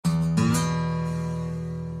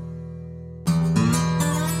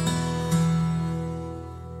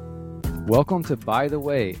Welcome to By the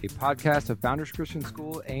Way, a podcast of Founders Christian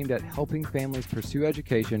School aimed at helping families pursue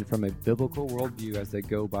education from a biblical worldview as they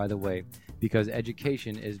go by the way, because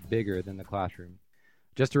education is bigger than the classroom.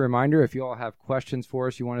 Just a reminder, if you all have questions for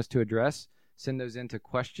us you want us to address, send those in to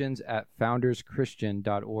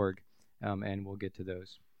questions@founderschristian.org, and we'll get to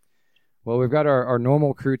those. Well, we've got our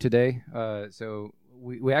normal crew today, so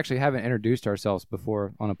we actually haven't introduced ourselves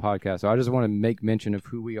before on a podcast, so I just want to make mention of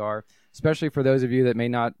who we are, especially for those of you that may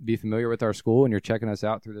not be familiar with our school and you're checking us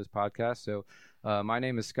out through this podcast. So my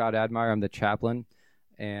name is Scott Admire. I'm the chaplain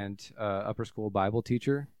and upper school Bible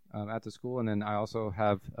teacher at the school, and then I also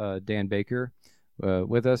have Dan Baker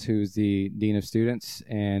with us, who's the Dean of Students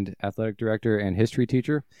and Athletic Director and History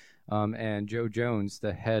teacher, and Joe Jones,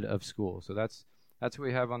 the head of school. So that's what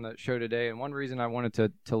we have on the show today. And one reason I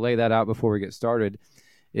wanted to lay that out before we get started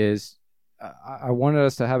is I wanted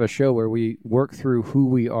us to have a show where we work through who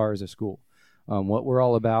we are as a school, what we're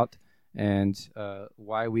all about, and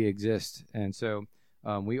why we exist. And so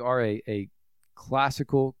we are a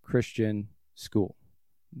classical Christian school.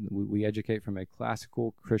 We educate from a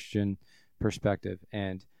classical Christian perspective.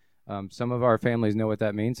 And some of our families know what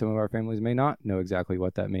that means. Some of our families may not know exactly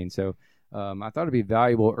what that means. So I thought it'd be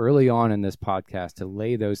valuable early on in this podcast to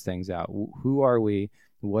lay those things out. Who are we?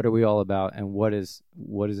 What are we all about? And what does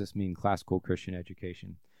this mean, classical Christian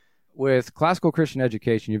education? With classical Christian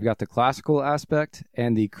education, you've got the classical aspect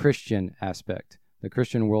and the Christian aspect, the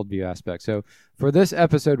Christian worldview aspect. So for this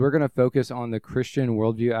episode, we're going to focus on the Christian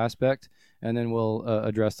worldview aspect, and then we'll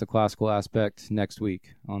address the classical aspect next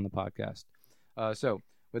week on the podcast. So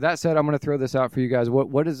with that said, I'm going to throw this out for you guys.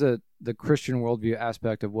 What does the Christian worldview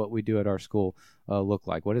aspect of what we do at our school look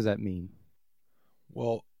like? What does that mean?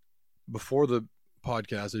 Well, before the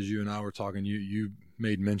podcast, as you and I were talking, you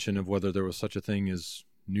made mention of whether there was such a thing as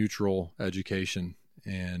neutral education,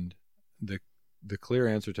 and the clear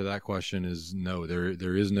answer to that question is no.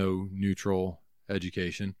 There is no neutral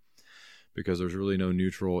education, because there's really no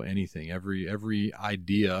neutral anything. Every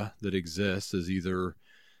idea that exists is either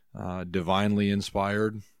divinely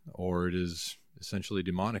inspired or it is essentially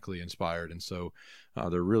demonically inspired. And so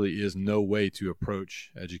there really is no way to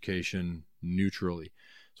approach education neutrally.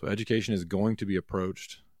 So education is going to be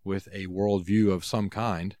approached with a worldview of some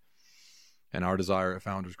kind. And our desire at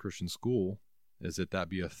Founders Christian School is that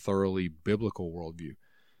be a thoroughly biblical worldview.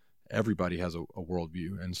 Everybody has a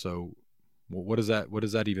worldview. And so what does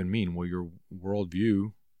that even mean? Well, your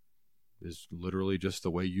worldview is literally just the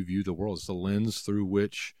way you view the world. It's the lens through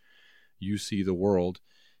which you see the world.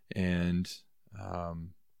 And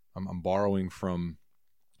I'm borrowing from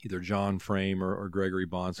either John Frame or Gregory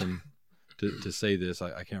Bahnsen to say this.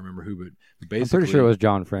 I can't remember who, but basically, I'm pretty sure it was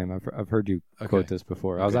John Frame. I've heard you quote this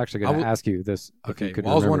before. I was actually going to ask you this. Okay,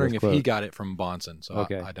 I was wondering if he got it from Bahnsen, so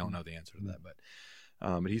okay. I don't know the answer to that. But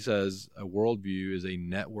he says a worldview is a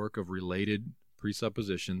network of related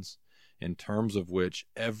presuppositions in terms of which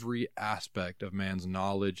every aspect of man's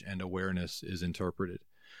knowledge and awareness is interpreted.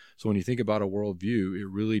 So when you think about a worldview, it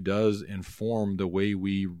really does inform the way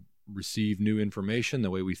we receive new information,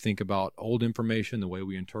 the way we think about old information, the way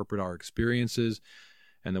we interpret our experiences,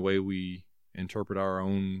 and the way we interpret our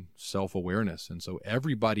own self-awareness. And so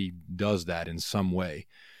everybody does that in some way.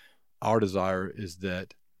 Our desire is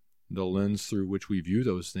that the lens through which we view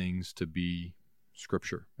those things to be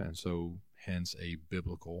Scripture, and so hence a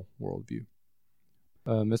biblical worldview.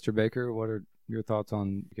 Mr. Baker, what are your thoughts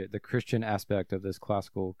on the Christian aspect of this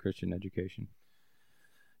classical Christian education?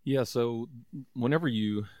 Yeah, so whenever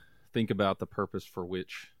you think about the purpose for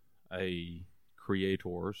which a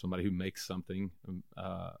creator, somebody who makes something,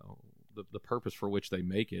 the purpose for which they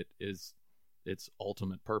make it is its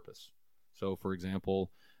ultimate purpose. So, for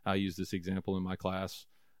example, I use this example in my class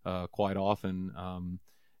quite often.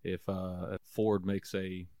 If Ford makes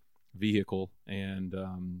a vehicle and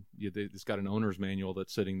it's got an owner's manual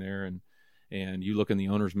that's sitting there, and you look in the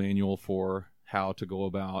owner's manual for how to go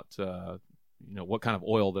about, what kind of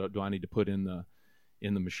oil do I need to put in the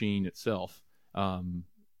machine itself.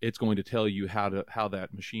 It's going to tell you how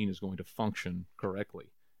that machine is going to function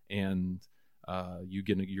correctly, and you're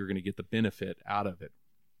going to get the benefit out of it.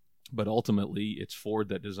 But ultimately, it's Ford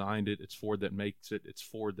that designed it. It's Ford that makes it. It's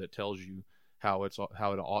Ford that tells you how it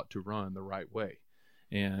ought to run the right way.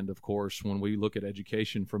 And of course, when we look at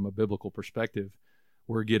education from a biblical perspective,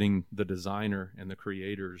 we're getting the designer and the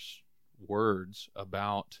creator's words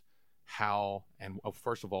about how and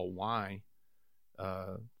first of all why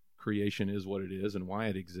creation is what it is and why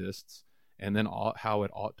it exists, and then how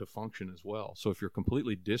it ought to function as well. So if you're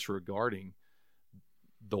completely disregarding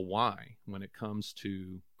the why when it comes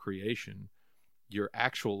to creation, you're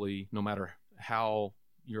actually, no matter how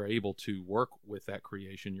you're able to work with that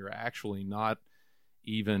creation, you're actually not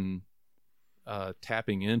even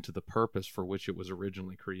tapping into the purpose for which it was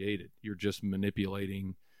originally created. You're just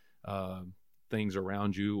manipulating things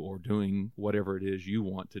around you or doing whatever it is you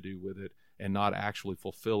want to do with it, and not actually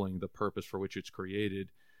fulfilling the purpose for which it's created,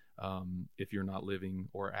 if you're not living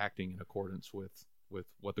or acting in accordance with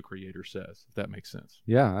what the Creator says, if that makes sense.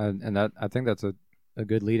 Yeah, and that, I think that's a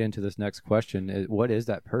good lead into this next question. What is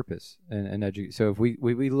that purpose? So if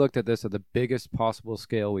we looked at this at the biggest possible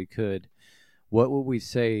scale we could, what would we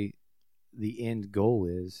say the end goal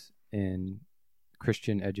is in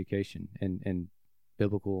Christian education and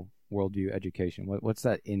biblical worldview education? What's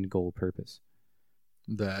that end goal purpose?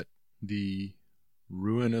 That the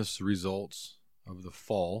ruinous results of the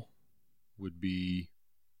fall would be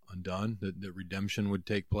undone, that redemption would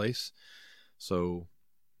take place. So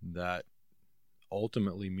that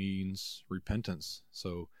ultimately means repentance.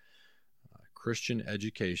 So Christian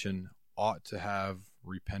education ought to have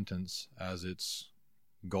repentance as its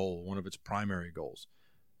goal, one of its primary goals.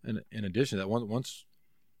 And in addition to that, once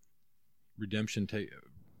redemption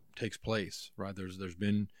takes place, right? There's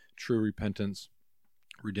been true repentance,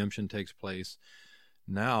 redemption takes place.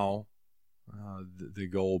 Now the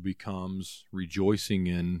goal becomes rejoicing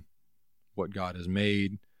in what God has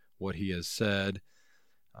made, what He has said.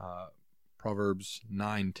 Proverbs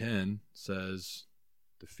 9:10 says,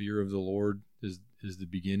 "The fear of the Lord is the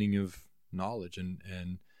beginning of knowledge,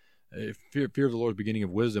 and fear of the Lord is the beginning of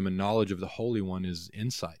wisdom, and knowledge of the Holy One is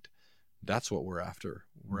insight." That's what we're after.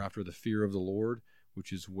 We're after the fear of the Lord,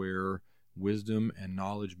 which is where wisdom and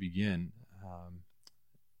knowledge begin.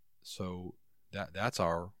 So that's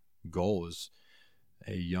our goal, is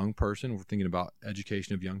a young person. We're thinking about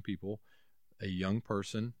education of young people, a young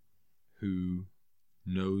person who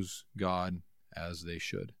knows God as they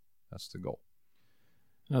should. That's the goal.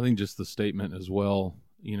 I think just the statement as well,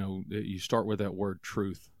 you start with that word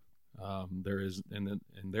truth. There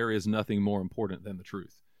is nothing more important than the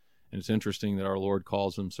truth. And it's interesting that our Lord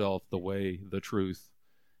calls Himself the way, the truth,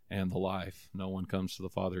 and the life. No one comes to the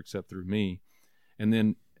Father except through me. And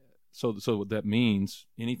then, so that means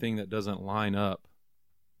anything that doesn't line up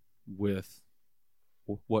with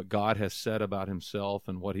what God has said about Himself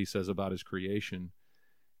and what He says about His creation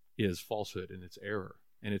is falsehood, and it's error.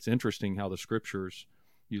 And it's interesting how the Scriptures,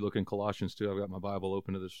 you look in Colossians 2, I've got my Bible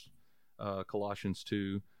open to this, Colossians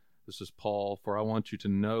 2. This is Paul. "For I want you to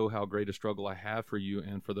know how great a struggle I have for you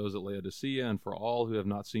and for those at Laodicea and for all who have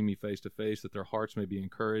not seen me face to face, that their hearts may be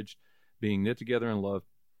encouraged, being knit together in love,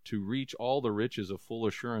 to reach all the riches of full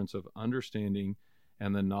assurance of understanding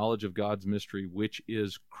and the knowledge of God's mystery, which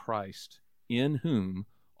is Christ, in whom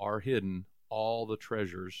are hidden all the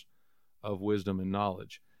treasures of wisdom and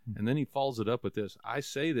knowledge." And then he follows it up with this: "I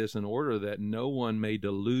say this in order that no one may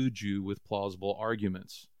delude you with plausible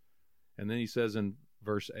arguments." And then he says in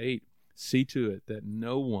verse 8, "See to it that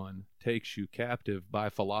no one takes you captive by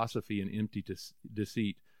philosophy and empty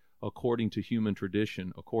deceit, according to human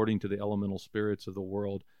tradition, according to the elemental spirits of the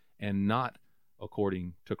world, and not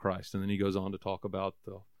according to Christ." And then he goes on to talk about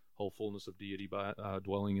the whole fullness of deity by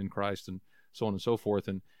dwelling in Christ, and so on and so forth.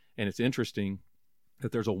 And it's interesting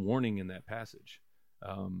that there's a warning in that passage.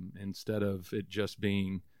 Instead of it just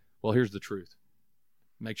being, well, here's the truth,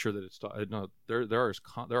 make sure that it's no.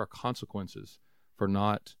 There are consequences for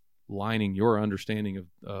not lining your understanding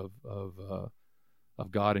of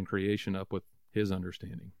God and creation up with His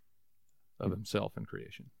understanding of Himself and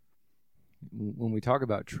creation. When we talk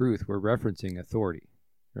about truth, we're referencing authority,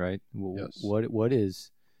 right? Yes. What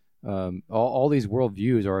is all these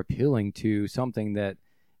worldviews are appealing to something that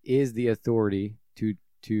is the authority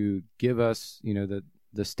to give us,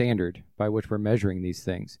 the standard by which we're measuring these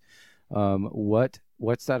things.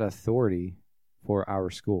 What's that authority for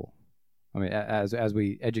our school? I mean, as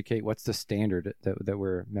we educate, what's the standard that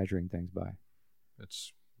we're measuring things by?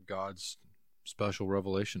 It's God's special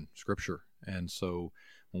revelation, Scripture. And so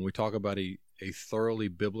when we talk about a thoroughly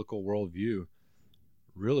biblical worldview,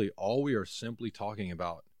 really all we are simply talking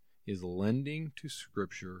about is lending to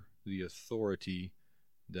Scripture the authority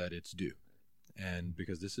that it's due. And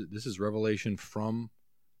because this is revelation from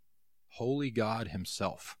Holy God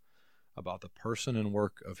Himself about the person and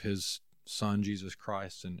work of His Son, Jesus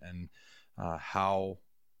Christ, and how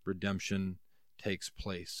redemption takes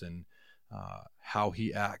place, and how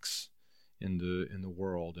He acts in the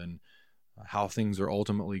world, and how things are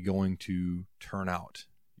ultimately going to turn out.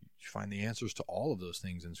 You find the answers to all of those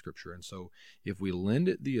things in Scripture. And so if we lend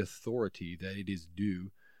it the authority that it is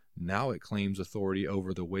due, now it claims authority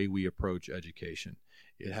over the way we approach education.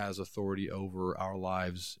 It has authority over our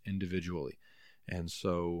lives individually. And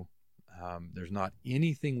so there's not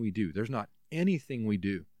anything we do, there's not anything we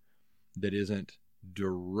do that isn't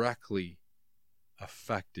directly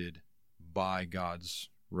affected by God's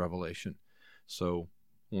revelation. So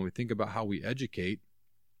when we think about how we educate,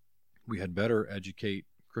 we had better educate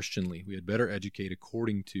Christianly. We had better educate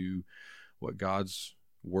according to what God's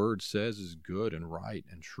word says is good and right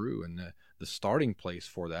and true. And the starting place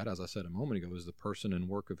for that, as I said a moment ago, is the person and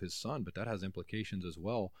work of his Son. But that has implications as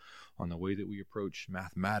well on the way that we approach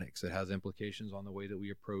mathematics. It has implications on the way that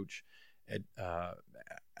we approach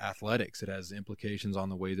athletics. It has implications on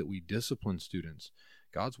the way that we discipline students.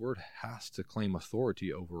 God's word has to claim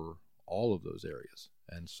authority over all of those areas.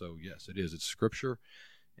 And so, yes, it is. It's Scripture.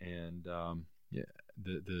 And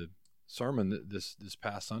the sermon this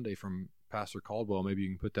past Sunday from Pastor Caldwell, maybe you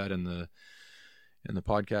can put that in the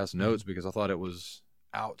podcast notes, because I thought it was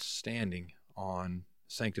outstanding on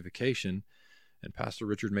sanctification. And Pastor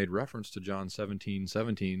Richard made reference to John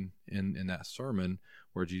 17:17 in that sermon,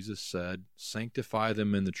 where Jesus said, "Sanctify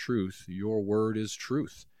them in the truth. Your word is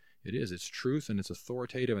truth." It is. It's truth, and it's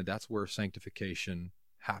authoritative, and that's where sanctification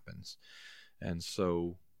happens. And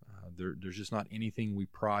so there's just not anything we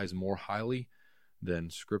prize more highly than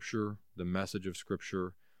Scripture, the message of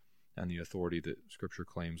Scripture, and the authority that Scripture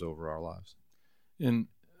claims over our lives. And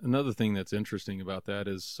another thing that's interesting about that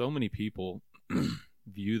is so many people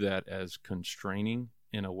view that as constraining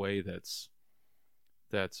in a way that's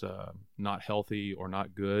not healthy or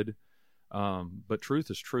not good. But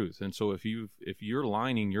truth is truth. And so if you're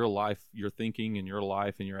lining your life, your thinking and your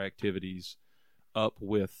life and your activities up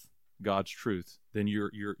with God's truth, then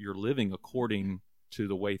you're living according to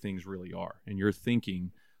the way things really are, and you're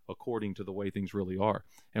thinking according to the way things really are.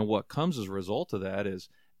 And what comes as a result of that is,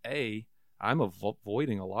 A, I'm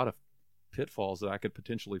avoiding a lot of pitfalls that I could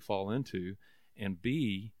potentially fall into, and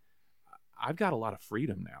B, I've got a lot of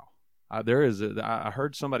freedom now. I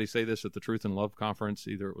heard somebody say this at the Truth and Love conference,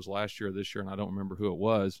 either it was last year or this year, and I don't remember who it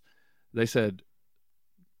was. They said,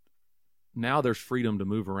 now there's freedom to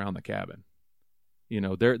move around the cabin.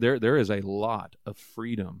 There is a lot of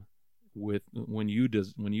freedom with when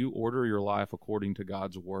you order your life according to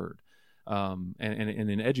God's word, and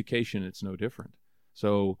in education it's no different.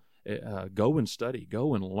 So go and study,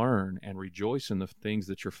 go and learn, and rejoice in the things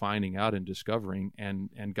that you're finding out and discovering,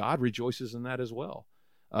 and God rejoices in that as well.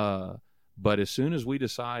 But as soon as we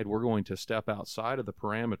decide we're going to step outside of the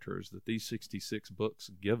parameters that these 66 books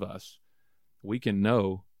give us, we can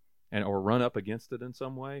know, or run up against it in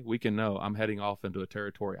some way, we can know I'm heading off into a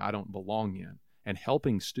territory I don't belong in. And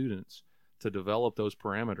helping students to develop those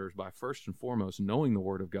parameters by first and foremost knowing the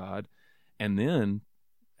Word of God, and then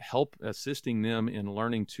assisting them in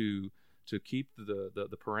learning to keep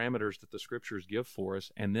the parameters that the Scriptures give for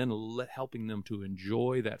us, and then helping them to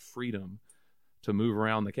enjoy that freedom to move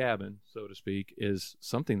around the cabin, so to speak, is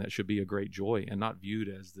something that should be a great joy and not viewed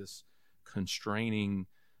as this constraining,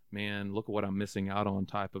 man, look at what I'm missing out on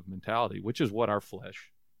type of mentality, which is what our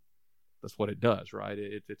flesh, that's what it does, right?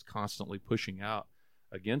 It's constantly pushing out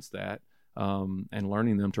against that, and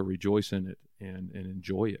learning them to rejoice in it and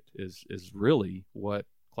enjoy it is really what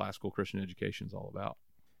classical Christian education is all about.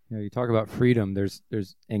 You talk about freedom. There's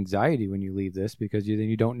anxiety when you leave this, because then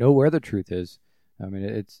you don't know where the truth is. I mean,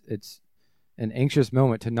 it's an anxious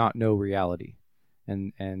moment to not know reality,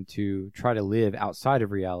 and to try to live outside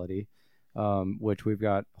of reality, which we've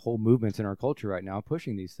got whole movements in our culture right now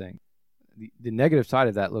pushing these things. The negative side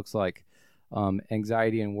of that looks like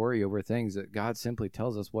anxiety and worry over things that God simply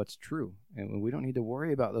tells us what's true, and we don't need to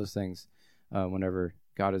worry about those things whenever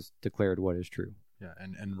God has declared what is true. Yeah,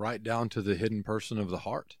 and right down to the hidden person of the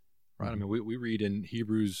heart, right? Mm-hmm. I mean, we read in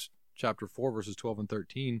Hebrews chapter 4, verses 12 and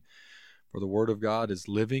 13, "For the word of God is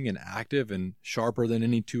living and active and sharper than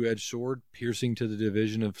any two-edged sword, piercing to the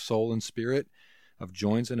division of soul and spirit, of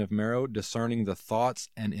joints and of marrow, discerning the thoughts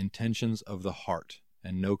and intentions of the heart.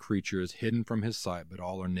 And no creature is hidden from his sight, but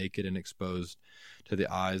all are naked and exposed to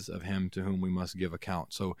the eyes of him to whom we must give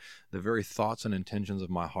account." So the very thoughts and intentions of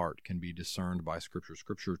my heart can be discerned by Scripture.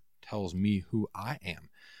 Scripture tells me who I am.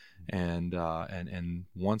 And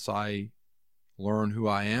once I learn who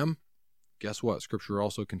I am, guess what? Scripture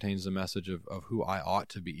also contains the message of who I ought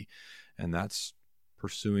to be. And that's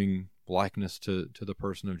pursuing likeness to the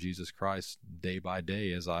person of Jesus Christ day by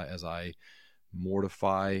day as I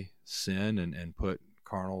mortify sin and put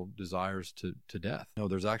carnal desires to death. No,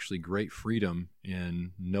 there's actually great freedom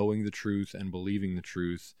in knowing the truth and believing the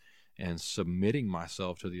truth and submitting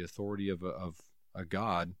myself to the authority of a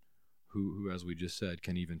God who, as we just said,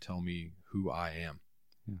 can even tell me who I am.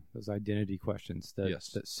 Yeah, those identity questions that Yes.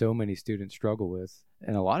 that so many students struggle with,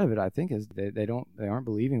 and a lot of it, I think, is they aren't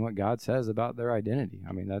believing what God says about their identity.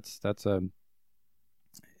 I mean,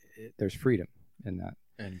 there's freedom in that,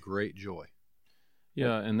 and great joy.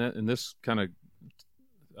 Yeah, and this kind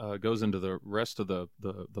of goes into the rest of the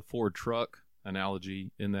Ford truck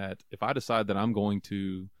analogy, in that if I decide that I'm going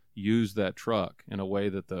to use that truck in a way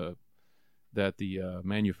that the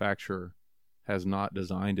manufacturer has not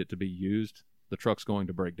designed it to be used, the truck's going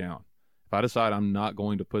to break down. If I decide I'm not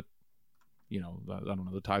going to put, I don't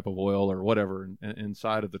know, the type of oil or whatever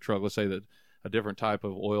inside of the truck, let's say that a different type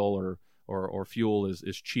of oil or fuel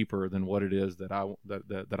is cheaper than what it is that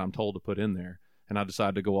I'm told to put in there, and I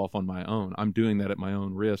decide to go off on my own, I'm doing that at my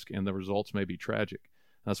own risk, and the results may be tragic.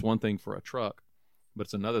 That's one thing for a truck, but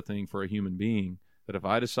it's another thing for a human being, that if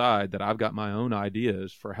I decide that I've got my own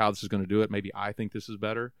ideas for how this is going to do it, maybe I think this is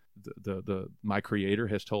better, my creator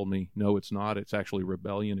has told me, no, it's not, it's actually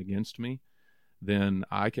rebellion against me, then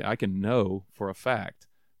I can know for a fact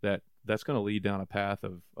that that's going to lead down a path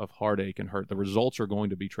of heartache and hurt. The results are going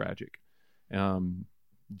to be tragic.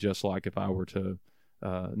 Just like if I were to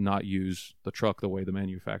not use the truck the way the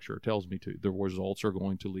manufacturer tells me to, the results are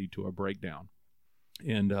going to lead to a breakdown.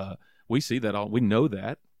 And we see that we know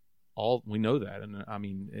that. And I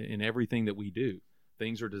mean, in everything that we do,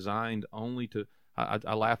 things are designed only to,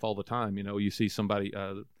 I laugh all the time. You see somebody,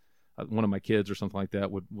 one of my kids or something like that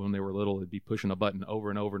when they were little, they'd be pushing a button over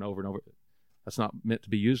and over and over and over. That's not meant to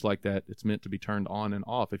be used like that. It's meant to be turned on and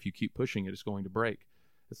off. If you keep pushing it, it's going to break.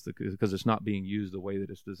 It's because it's not being used the way that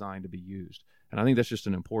it's designed to be used. And I think that's just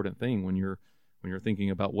an important thing when you're thinking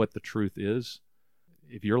about what the truth is.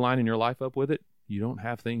 If you're lining your life up with it, you don't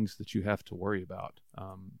have things that you have to worry about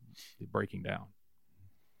breaking down.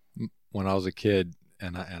 When I was a kid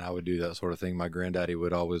and I would do that sort of thing, my granddaddy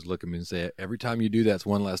would always look at me and say, every time you do that, it's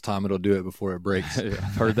one last time it'll do it before it breaks. Yeah,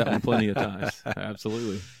 I've heard that one plenty of times.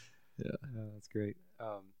 Absolutely. Yeah, that's great.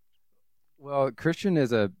 Well, Christian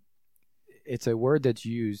it's a word that's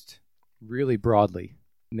used really broadly.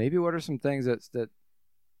 Maybe what are some things that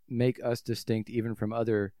make us distinct even from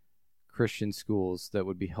other Christian schools that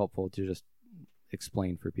would be helpful to just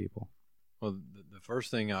explain for people? Well, the first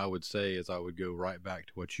thing I would say is I would go right back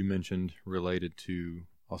to what you mentioned related to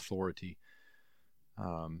authority.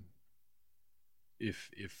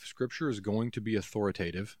 If Scripture is going to be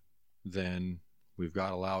authoritative, then we've got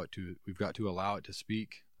to allow it to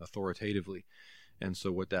speak authoritatively. And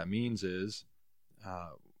so what that means is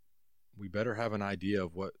we better have an idea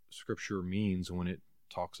of what Scripture means when it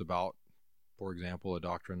talks about, for example, a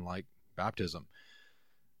doctrine like baptism.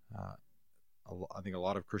 I think a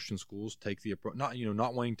lot of Christian schools take the approach, not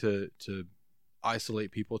wanting to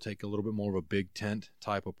isolate people, take a little bit more of a big tent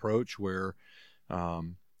type approach where,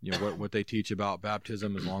 what they teach about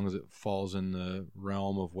baptism, as long as it falls in the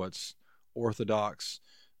realm of what's orthodox,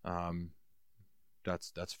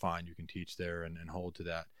 that's fine. You can teach there and hold to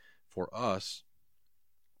that. For us,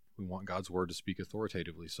 we want God's word to speak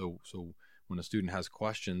authoritatively. So when a student has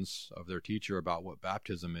questions of their teacher about what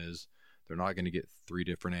baptism is, they're not going to get 3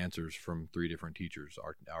 different answers from 3 different teachers.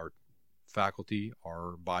 Our faculty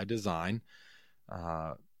are by design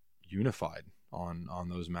unified on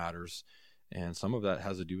those matters. And some of that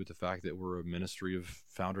has to do with the fact that we're a ministry of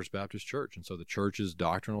Founders Baptist Church. And so the church's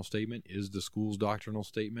doctrinal statement is the school's doctrinal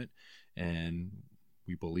statement. And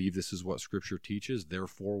we believe this is what Scripture teaches.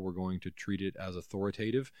 Therefore, we're going to treat it as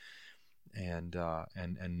authoritative and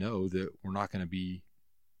know that we're not going to be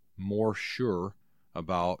more sure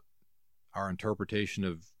about our interpretation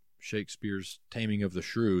of Shakespeare's Taming of the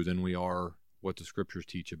Shrew than we are what the Scriptures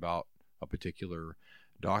teach about a particular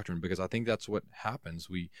doctrine, because I think that's what happens.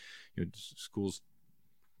 Schools,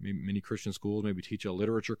 many Christian schools maybe teach a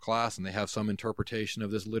literature class and they have some interpretation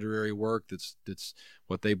of this literary work that's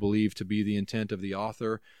what they believe to be the intent of the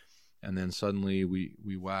author, and then suddenly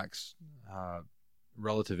we wax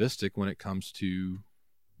relativistic when it comes to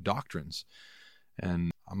doctrines.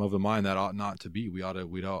 And I'm of the mind that ought not to be. We ought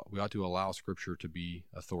to allow Scripture to be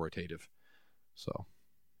authoritative. So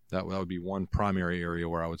that would be one primary area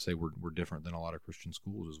where I would say we're different than a lot of Christian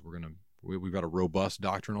schools. Is we've got a robust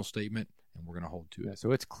doctrinal statement and we're going to hold to it. Yeah,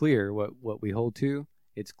 so it's clear what we hold to.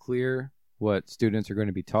 It's clear what students are going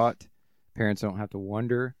to be taught. Parents don't have to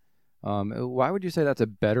wonder. Why would you say that's a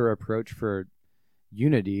better approach for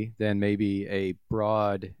unity than maybe a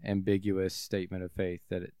broad, ambiguous statement of faith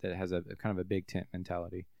that has a kind of a big tent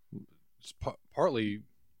mentality? It's partly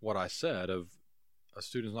what I said of a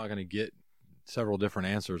student's not going to get several different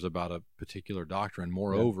answers about a particular doctrine.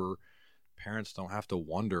 Moreover, parents don't have to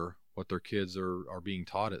wonder what their kids are being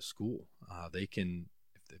taught at school. They can,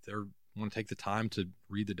 if they want to take the time to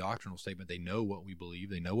read the doctrinal statement, they know what we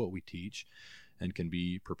believe, they know what we teach, and can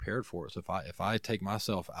be prepared for it. So if I take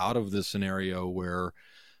myself out of this scenario where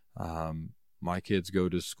my kids go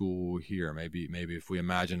to school here. Maybe if we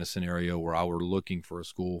imagine a scenario where I were looking for a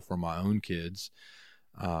school for my own kids,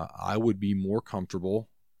 I would be more comfortable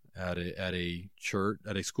at a church,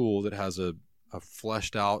 at a school that has a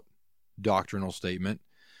fleshed out doctrinal statement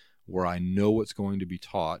where I know what's going to be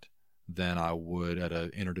taught than I would at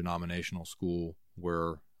an interdenominational school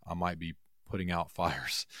where I might be putting out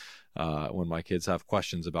fires when my kids have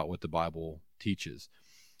questions about what the Bible teaches.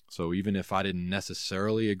 So even if I didn't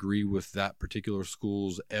necessarily agree with that particular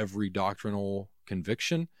school's every doctrinal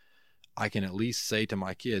conviction, I can at least say to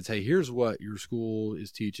my kids, hey, here's what your school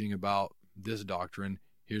is teaching about this doctrine.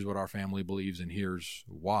 Here's what our family believes, and here's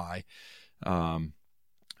why.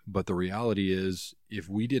 But the reality is, if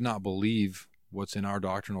we did not believe what's in our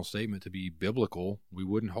doctrinal statement to be biblical, we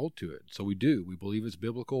wouldn't hold to it. So we do. We believe it's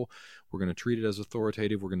biblical. We're going to treat it as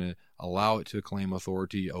authoritative. We're going to allow it to claim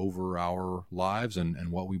authority over our lives and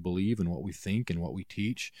what we believe and what we think and what we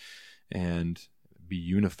teach, and be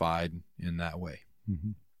unified in that way.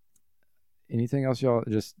 Mm-hmm. Anything else, y'all,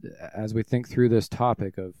 just as we think through this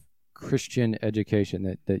topic of Christian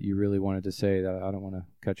education that you really wanted to say? That I don't want to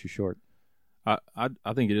cut you short. I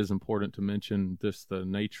think it is important to mention the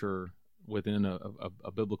nature within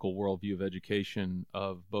a biblical worldview of education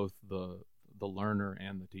of both the learner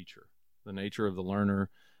and the teacher. The nature of the learner,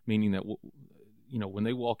 meaning that when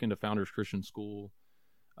they walk into Founders Christian School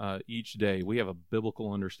each day, we have a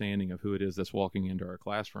biblical understanding of who it is that's walking into our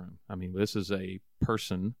classroom. I mean, this is a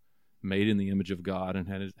person made in the image of God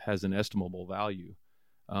and has an estimable value,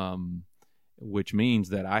 which means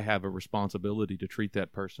that I have a responsibility to treat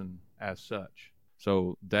that person as such.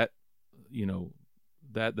 So that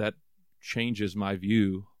changes my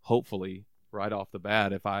view, hopefully, right off the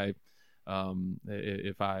bat, if I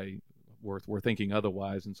were thinking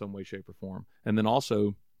otherwise in some way, shape, or form. And then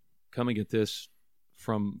also coming at this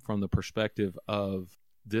from the perspective of,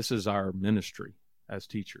 this is our ministry as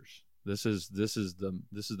teachers. This is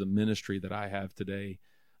the ministry that I have today.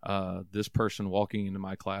 This person walking into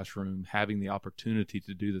my classroom, having the opportunity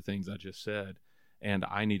to do the things I just said, and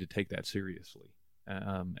I need to take that seriously.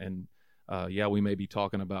 We may be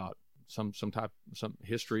talking about some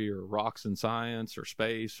history or rocks in science or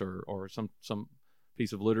space or some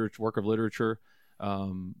piece of literature, work of literature,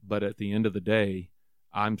 but at the end of the day,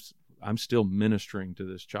 I'm still ministering to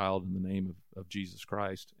this child in the name of Jesus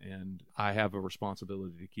Christ, and I have a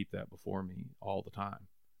responsibility to keep that before me all the time.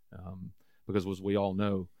 Because as we all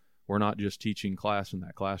know, we're not just teaching class in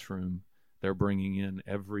that classroom. They're bringing in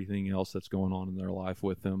everything else that's going on in their life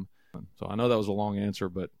with them. So I know that was a long answer,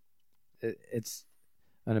 but it's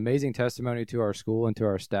an amazing testimony to our school and to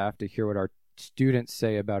our staff to hear what our students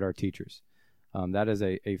say about our teachers. That is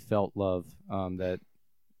a felt love that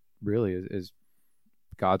really is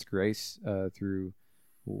God's grace through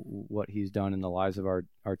what he's done in the lives of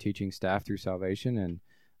our teaching staff through salvation and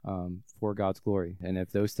for God's glory. And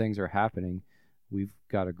if those things are happening, we've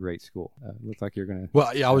got a great school. Looks like you're going to...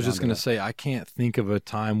 Well, yeah, I was just going to say, I can't think of a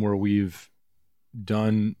time where we've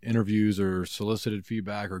done interviews or solicited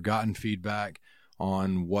feedback or gotten feedback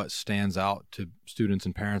on what stands out to students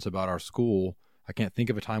and parents about our school. I can't think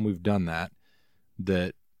of a time we've done that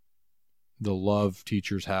the love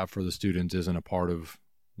teachers have for the students isn't a part of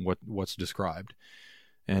what's described.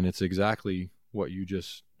 And it's exactly what you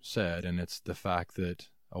just said, and it's the fact that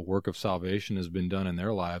a work of salvation has been done in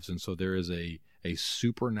their lives, and so there is a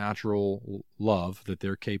supernatural love that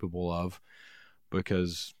they're capable of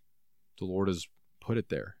because the Lord has put it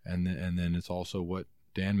there. And then it's also what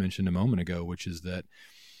Dan mentioned a moment ago, which is that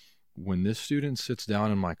when this student sits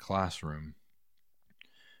down in my classroom,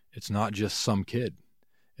 it's not just some kid.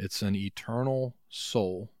 It's an eternal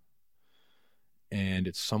soul, and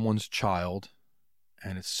it's someone's child,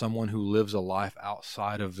 and it's someone who lives a life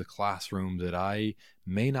outside of the classroom that I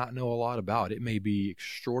may not know a lot about. It may be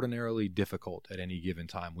extraordinarily difficult at any given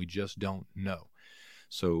time. We just don't know.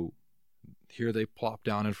 So here they plop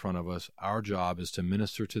down in front of us. Our job is to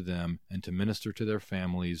minister to them and to minister to their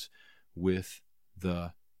families with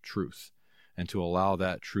the truth, and to allow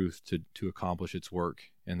that truth to accomplish its work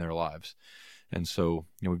in their lives. And so,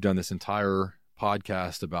 we've done this entire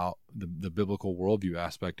podcast about the biblical worldview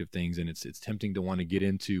aspect of things, and it's tempting to want to get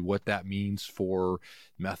into what that means for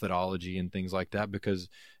methodology and things like that, because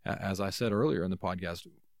as I said earlier in the podcast,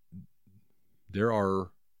 there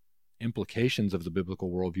are implications of the biblical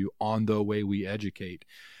worldview on the way we educate.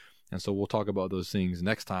 And so we'll talk about those things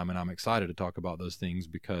next time, and I'm excited to talk about those things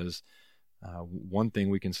because one thing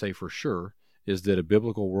we can say for sure is that a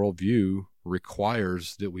biblical worldview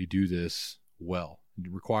requires that we do this well.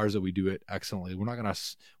 It requires that we do it excellently. We're not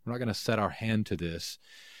going to set our hand to this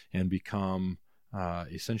and become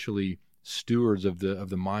essentially stewards of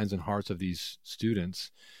the minds and hearts of these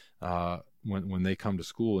students when they come to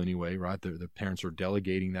school anyway, right? The parents are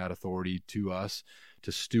delegating that authority to us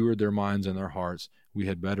to steward their minds and their hearts. We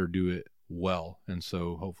had better do it well. And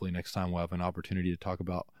so hopefully next time we'll have an opportunity to talk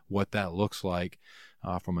about what that looks like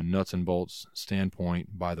from a nuts and bolts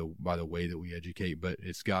standpoint by the way that we educate. But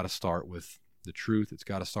it's got to start with the truth. It's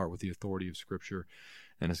got to start with the authority of Scripture,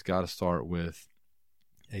 and it's got to start with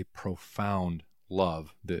a profound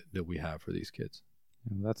love that we have for these kids.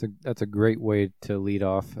 That's a great way to lead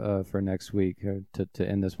off for next week, to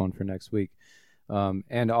end this one for next week.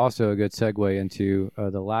 And also a good segue into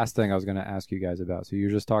the last thing I was going to ask you guys about. So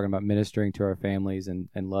you're just talking about ministering to our families and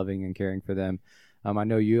loving and caring for them. I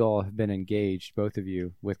know you all have been engaged, both of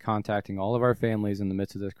you, with contacting all of our families in the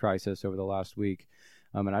midst of this crisis over the last week.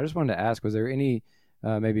 And I just wanted to ask, was there any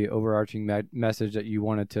maybe overarching message that you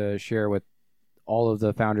wanted to share with all of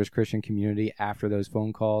the Founders Christian community after those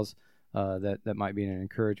phone calls that might be an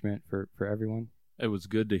encouragement for everyone? It was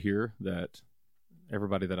good to hear that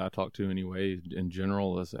everybody that I talked to anyway, in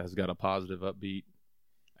general, has got a positive, upbeat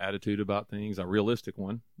attitude about things, a realistic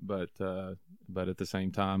one, but at the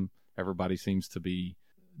same time, everybody seems to be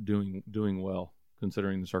doing well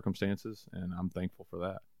considering the circumstances, and I'm thankful for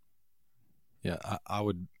that. Yeah, I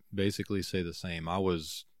would basically say the same. I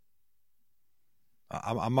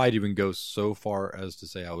might even go so far as to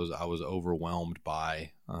say I was overwhelmed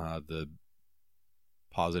by the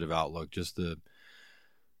positive outlook, just the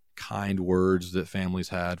kind words that families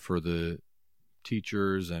had for the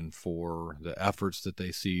teachers and for the efforts that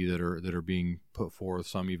they see that are being put forth.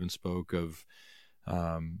 Some even spoke of,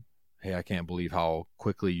 hey, I can't believe how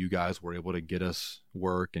quickly you guys were able to get us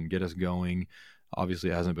work and get us going. Obviously,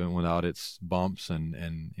 it hasn't been without its bumps, and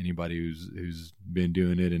anybody who's been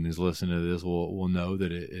doing it and is listening to this will know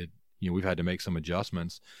that it we've had to make some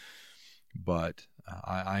adjustments. But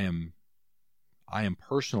I am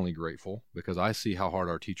personally grateful because I see how hard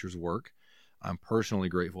our teachers work. I'm personally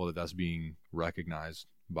grateful that that's being recognized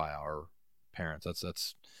by our parents.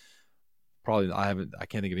 That's probably I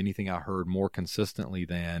can't think of anything I heard more consistently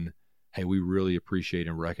than, hey, we really appreciate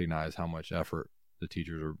and recognize how much effort the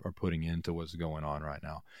teachers are putting into what's going on right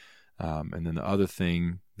now. And then the other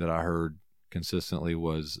thing that I heard consistently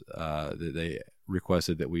was that they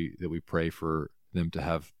requested that we pray for them to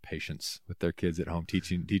have patience with their kids at home,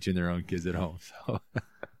 teaching their own kids at home. So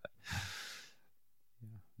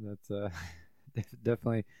that's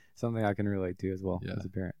definitely something I can relate to as well as a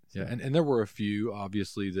parent. So. Yeah, and there were a few,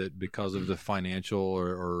 obviously, that because of the financial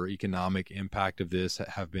or economic impact of this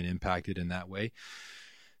have been impacted in that way.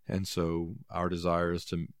 And so our desire is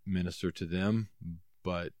to minister to them.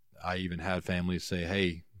 But I even had families say,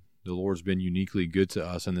 hey, the Lord's been uniquely good to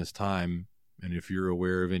us in this time. And if you're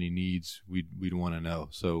aware of any needs, we'd want to know.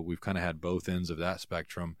 So we've kind of had both ends of that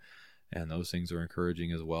spectrum. And those things are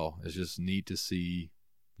encouraging as well. It's just neat to see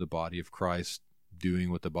the body of Christ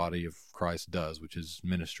doing what the body of Christ does, which is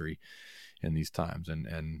ministry in these times.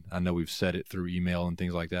 And I know we've said it through email and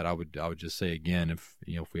things like that. I would just say again, if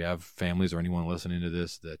we have families or anyone listening to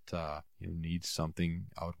this that needs something,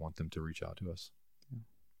 I would want them to reach out to us.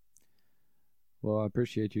 Well, I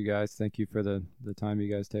appreciate you guys. Thank you for the time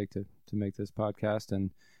you guys take to make this podcast, and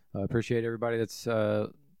appreciate everybody that's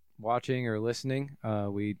watching or listening.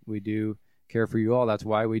 We do care for you all. That's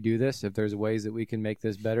why we do this. If there's ways that we can make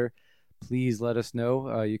this better, please let us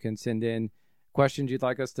know. You can send in questions you'd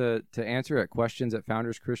like us to answer at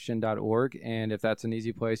questions@founderschristian.org. And if that's an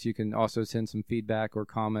easy place, you can also send some feedback or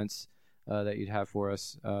comments that you'd have for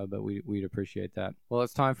us. But we'd appreciate that. Well,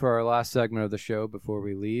 it's time for our last segment of the show before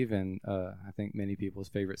we leave. And I think many people's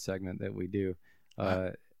favorite segment that we do.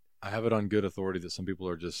 I have it on good authority that some people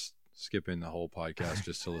are just skipping the whole podcast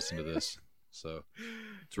just to listen to this. So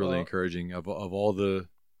it's really encouraging. Of all the,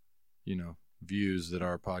 views that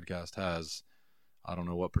our podcast has, I don't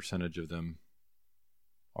know what percentage of them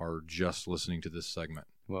are just listening to this segment.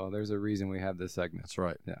 Well, there's a reason we have this segment. That's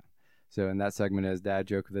right. Yeah. So, and that segment is Dad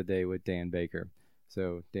Joke of the Day with Dan Baker.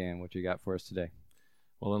 So, Dan, what you got for us today?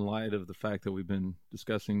 Well, in light of the fact that we've been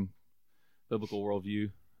discussing biblical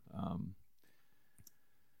worldview,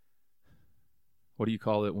 what do you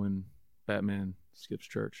call it when Batman skips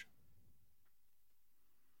church?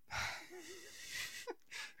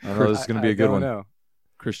 I know this is going to be a good one. Know.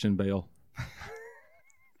 Christian Bale.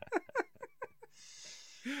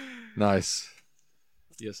 Nice.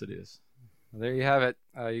 Yes, it is. Well, there you have it.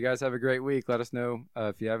 You guys have a great week. Let us know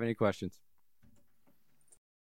if you have any questions.